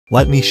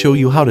Let me show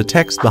you how to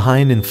text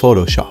behind in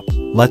Photoshop.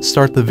 Let's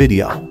start the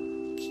video.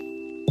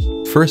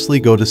 Firstly,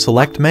 go to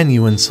Select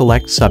menu and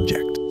select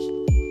Subject.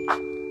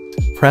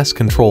 Press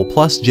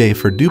Ctrl+J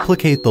for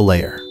duplicate the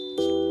layer.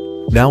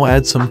 Now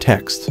add some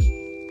text.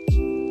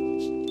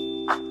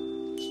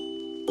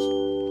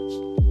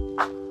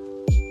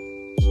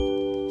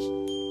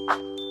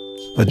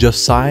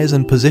 Adjust size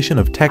and position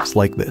of text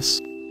like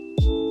this.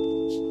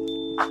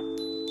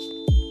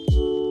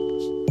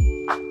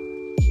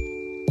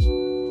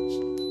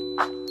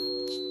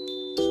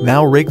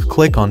 Now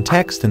right-click on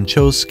text and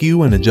choose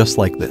Skew and adjust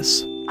like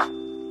this.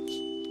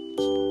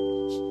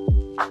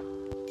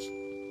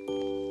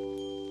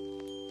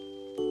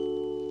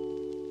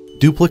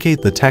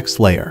 Duplicate the text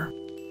layer.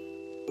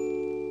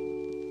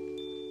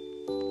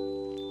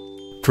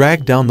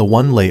 Drag down the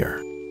one layer.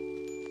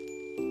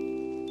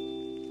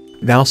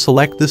 Now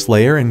select this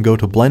layer and go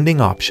to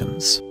Blending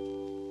Options.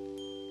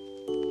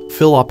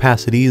 Fill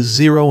opacity is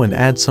 0 and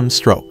add some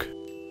stroke.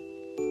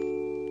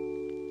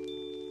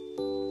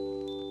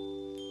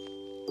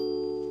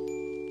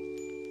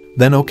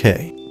 Then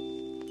OK.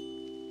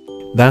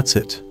 That's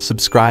it.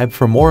 Subscribe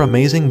for more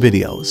amazing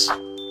videos.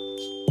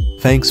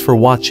 Thanks for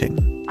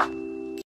watching.